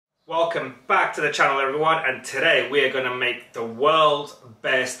Welcome back to the channel, everyone, and today we are going to make the world's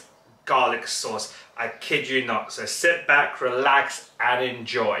best garlic sauce. I kid you not, so sit back, relax and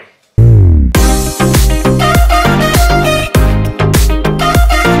enjoy.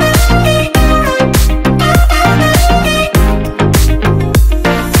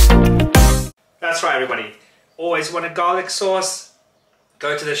 That's right, everybody. Always want a garlic sauce?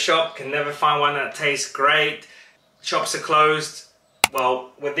 Go to the shop, can never find one that tastes great. Shops are closed.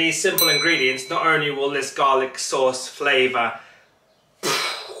 Well, with these simple ingredients, not only will this garlic sauce flavor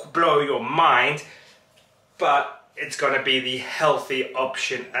blow your mind, but it's going to be the healthy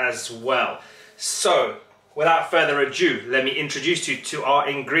option as well. So, without further ado, let me introduce you to our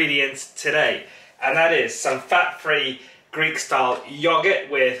ingredients today. And that is some fat-free Greek-style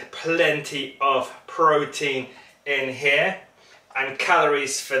yogurt with plenty of protein in here. And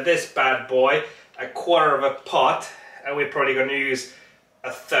calories for this bad boy, 1/4 of a pot, and we're probably going to use a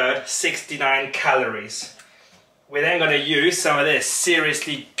third, 69 calories. We're then going to use some of this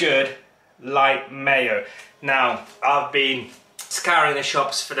seriously good light mayo. Now, I've been scouring the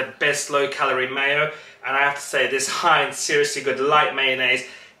shops for the best low-calorie mayo, and I have to say this Heinz seriously good light mayonnaise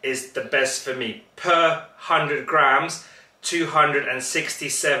is the best for me. Per 100 grams,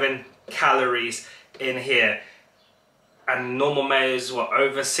 267 calories in here. And normal mayo is what,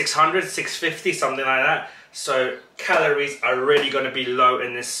 over 600, 650, something like that. So calories are really going to be low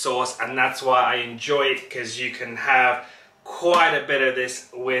in this sauce, and that's why I enjoy it, because you can have quite a bit of this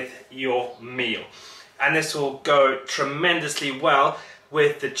with your meal. And this will go tremendously well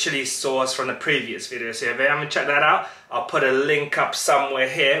with the chili sauce from the previous video. So if you haven't checked that out, I'll put a link up somewhere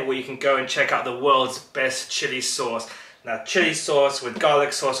here where you can go and check out the world's best chili sauce. Now, chili sauce with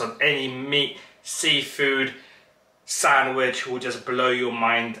garlic sauce on any meat, seafood sandwich will just blow your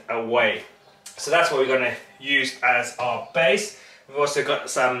mind away. So that's what we're going to use as our base. We've also got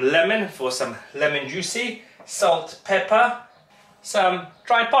some lemon for some lemon juicy, salt, pepper, some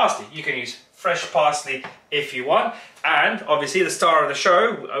dried parsley. You can use fresh parsley if you want. And obviously the star of the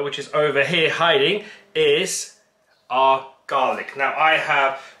show, which is over here hiding, is our garlic. Now I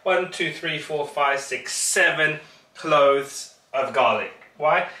have 1, 2, 3, 4, 5, 6, 7 cloves of garlic.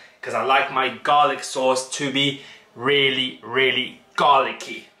 Why? Because I like my garlic sauce to be really, really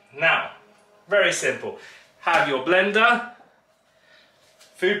garlicky. Now, very simple. Have your blender,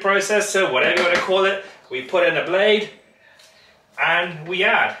 food processor, whatever you want to call it. We put in a blade and we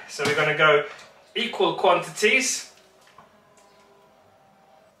add. So we're going to go equal quantities.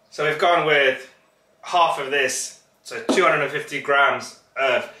 So we've gone with half of this, so 250 grams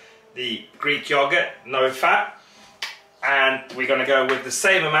of the Greek yogurt, no fat. And we're going to go with the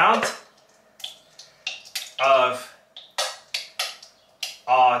same amount of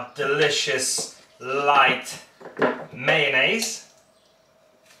our delicious light mayonnaise,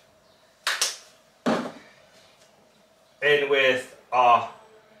 in with our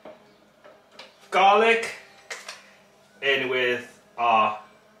garlic, in with our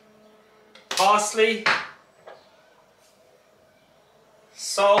parsley,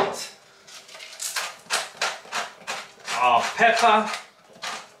 salt, our pepper,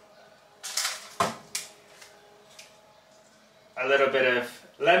 a little bit of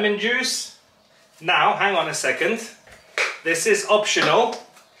lemon juice. Now, hang on a second. This is optional,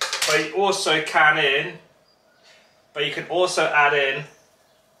 but you also can you can also add in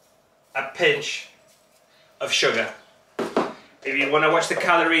a pinch of sugar. If you want to watch the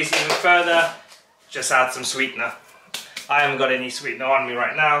calories even further, just add some sweetener. I haven't got any sweetener on me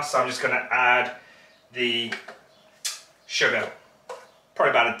right now, so I'm just going to add the sugar, probably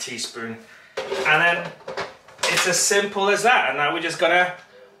about a teaspoon, and then it's as simple as that. And now we're just gonna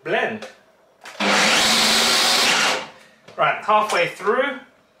blend. Right, halfway through,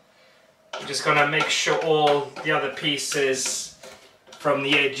 we're just gonna make sure all the other pieces from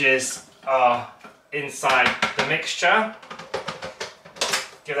the edges are inside the mixture.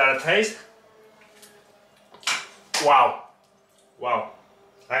 Give that a taste. Wow. Wow.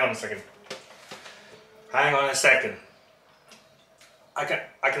 Hang on a second. Hang on a second.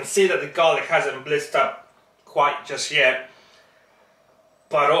 I can see that the garlic hasn't blitzed up quite just yet,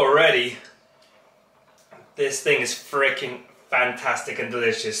 but already this thing is freaking fantastic and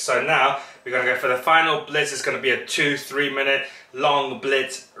delicious. So now we're going to go for the final blitz. It's going to be a 2-3 minute long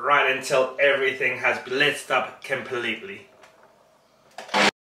blitz right until everything has blitzed up completely.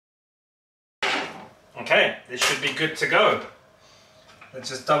 Okay, this should be good to go. Let's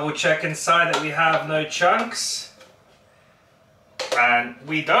just double check inside that we have no chunks. And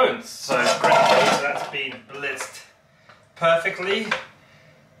we don't, so great. So that's been blitzed perfectly.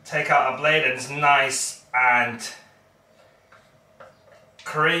 Take out a blade and it's nice and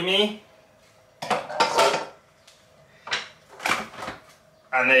creamy.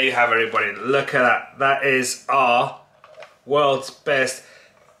 And there you have, everybody. Look at that. That is our world's best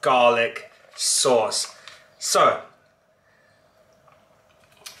garlic sauce. So,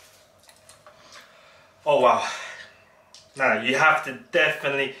 oh wow. Now you have to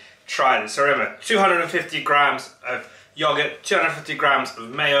definitely try this. So remember, 250 grams of yogurt, 250 grams of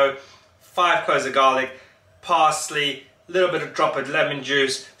mayo, 5 cloves of garlic, parsley, a little bit of drop of lemon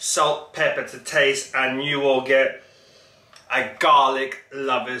juice, salt, pepper to taste, and you will get a garlic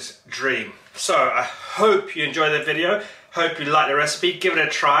lover's dream. So I hope you enjoyed the video. Hope you like the recipe. Give it a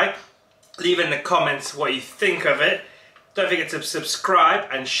try. Leave in the comments what you think of it. Don't forget to subscribe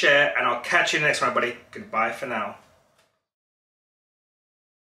and share, and I'll catch you next one, everybody. Goodbye for now.